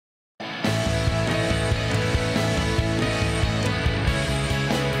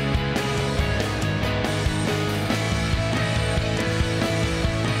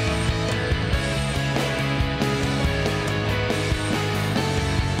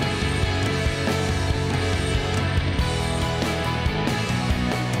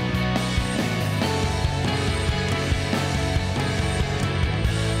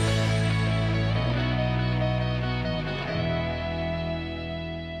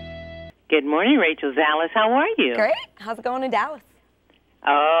Good morning, Rachel. Zalis, how are you? Great. How's it going in Dallas?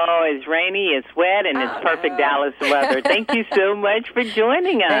 Oh, it's rainy, it's wet, and it's perfect Dallas weather. Thank you so much for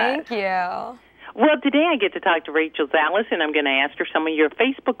joining us. Thank you. Well, today I get to talk to Rachel Zalis, and I'm going to ask her some of your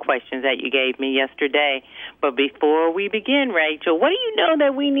Facebook questions that you gave me yesterday. But before we begin, Rachel, what do you know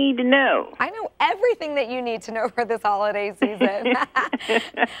that we need to know? I know everything that you need to know for this holiday season.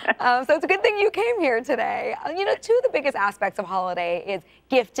 So it's a good thing you came here today. You know, two of the biggest aspects of holiday is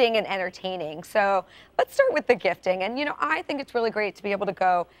gifting and entertaining. So let's start with the gifting. And, you know, I think it's really great to be able to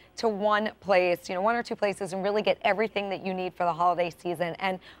go to one place, you know, one or two places, and really get everything that you need for the holiday season.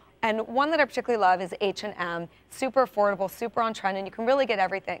 And one that I particularly love is H&M. Super affordable, super on trend, and you can really get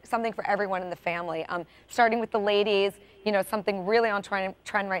everything, something for everyone in the family. Starting with the ladies, you know, something really on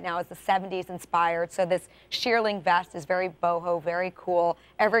trend right now is the 70s inspired. So this shearling vest is very boho, very cool.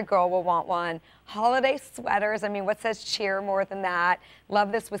 Every girl will want one. Holiday sweaters, I mean, what says cheer more than that?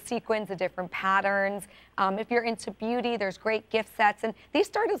 Love this with sequins, the different patterns. If you're into beauty, there's great gift sets, and these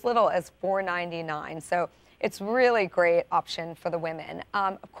start as little as $4.99. So it's really great option for the women.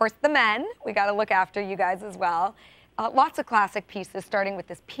 Of course, the men, we got to look after you guys as well. Lots of classic pieces, starting with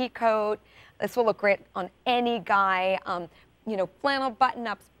this pea coat. This will look great on any guy. You know, flannel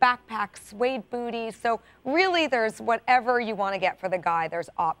button-ups, backpacks, suede booties. So really, there's whatever you want to get for the guy.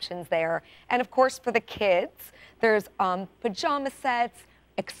 There's options there. And of course, for the kids, there's pajama sets,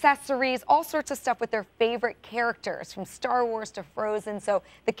 accessories, all sorts of stuff with their favorite characters, from Star Wars to Frozen. So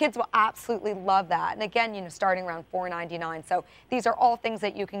the kids will absolutely love that. And again, you know, starting around $4.99. So these are all things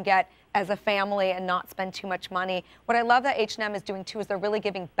that you can get as a family and not spend too much money. What I love that H&M is doing too is they're really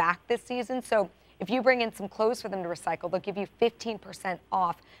giving back this season. So if you bring in some clothes for them to recycle, they'll give you 15%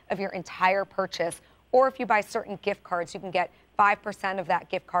 off of your entire purchase. Or if you buy certain gift cards, you can get 5% of that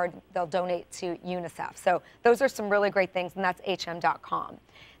gift card they'll donate to UNICEF. So those are some really great things, and that's hm.com.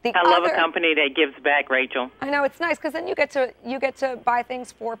 I love a company that gives back, Rachel. I know, it's nice because then you get to buy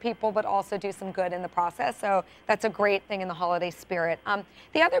things for people, but also do some good in the process. So that's a great thing in the holiday spirit.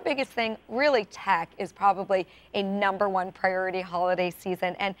 The other biggest thing, really tech, is probably a #1 priority holiday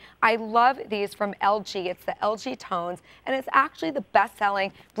season. And I love these from LG. It's the LG Tones, and it's actually the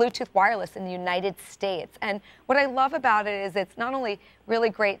best-selling Bluetooth wireless in the United States. And what I love about it is it's not only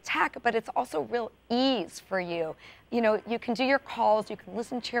really great tech, but it's also real ease for you. You know, you can do your calls, you can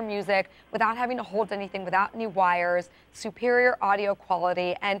listen to your music without having to hold anything, without any wires, superior audio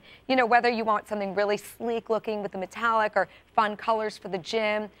quality. And, you know, whether you want something really sleek looking with the metallic or fun colors for the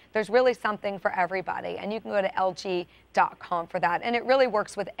gym, there's really something for everybody. And you can go to LG.com for that. And it really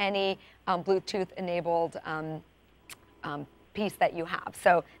works with any Bluetooth-enabled piece that you have.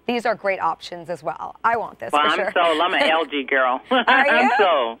 So these are great options as well. I want this for sure. I'm sold. I'm an LG girl. Are you? I'm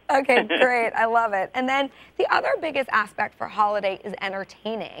sold. Okay, great. I love it. And then the other biggest aspect for holiday is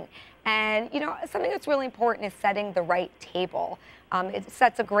entertaining. And, you know, something that's really important is setting the right table. It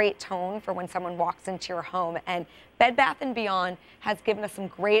sets a great tone for when someone walks into your home. And Bed Bath & Beyond has given us some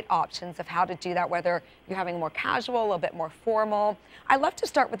great options of how to do that, whether you're having more casual, a little bit more formal. I love to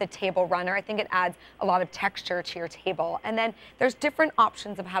start with a table runner. I think it adds a lot of texture to your table. And then there's different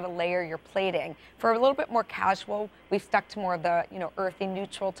options of how to layer your plating. For a little bit more casual, we've stuck to more of the, you know, earthy,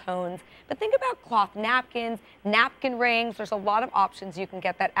 neutral tones. But think about cloth napkins, napkin rings. There's a lot of options you can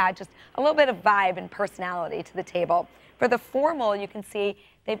get that add just a little bit of vibe and personality to the table. For the formal, you can see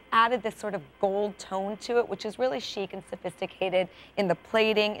they've added this sort of gold tone to it, which is really chic and sophisticated in the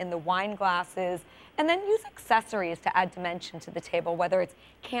plating, in the wine glasses, and then use accessories to add dimension to the table, whether it's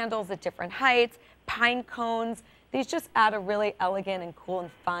candles at different heights, pine cones. These just add a really elegant and cool and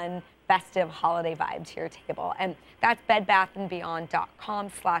fun, festive holiday vibe to your table. And that's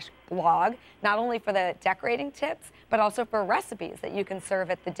bedbathandbeyond.com/blog, not only for the decorating tips, but also for recipes that you can serve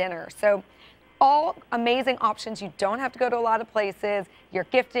at the dinner. So all amazing options. You don't have to go to a lot of places. You're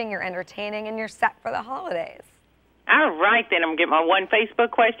gifting, you're entertaining, and you're set for the holidays. All right, then I'm going to get my one Facebook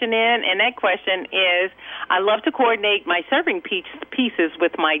question in, and that question is, I love to coordinate my serving pieces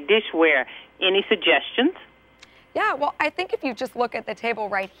with my dishware. Any suggestions? Yeah, well, I think if you just look at the table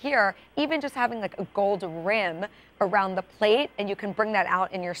right here, even just having like a gold rim around the plate, and you can bring that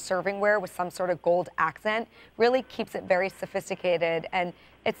out in your servingware with some sort of gold accent, really keeps it very sophisticated, and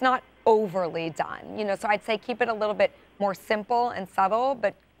it's not overly done. You know, so I'd say keep it a little bit more simple and subtle,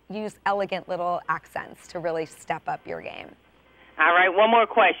 but use elegant little accents to really step up your game. All right, one more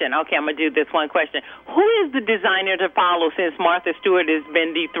question. Okay, I'm going to do this one question. Who is the designer to follow since Martha Stewart has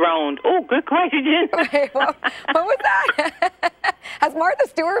been dethroned? Oh, good question. Wait, what was that? Has Martha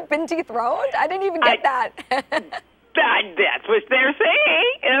Stewart been dethroned? I didn't even get that. That's what they're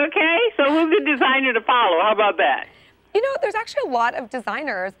saying, okay? So who's the designer to follow? How about that? You know, there's actually a lot of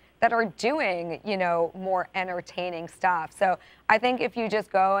designers that are doing, more entertaining stuff. So I think if you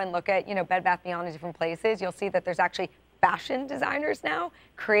just go and look at, Bed Bath & Beyond in different places, you'll see that there's actually fashion designers now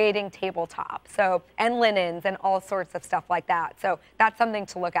creating tabletops, and linens and all sorts of stuff like that. So that's something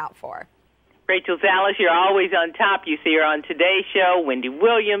to look out for. Rachel Zalis, you're always on top. You see her on Today's Show, Wendy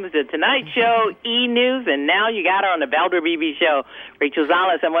Williams, The Tonight Show, E! News, and now you got her on the Valder Beebe Show. Rachel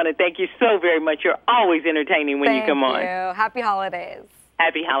Zalis, I want to thank you so very much. You're always entertaining when you come on. Thank you. Happy holidays.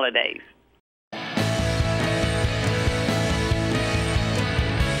 Happy holidays.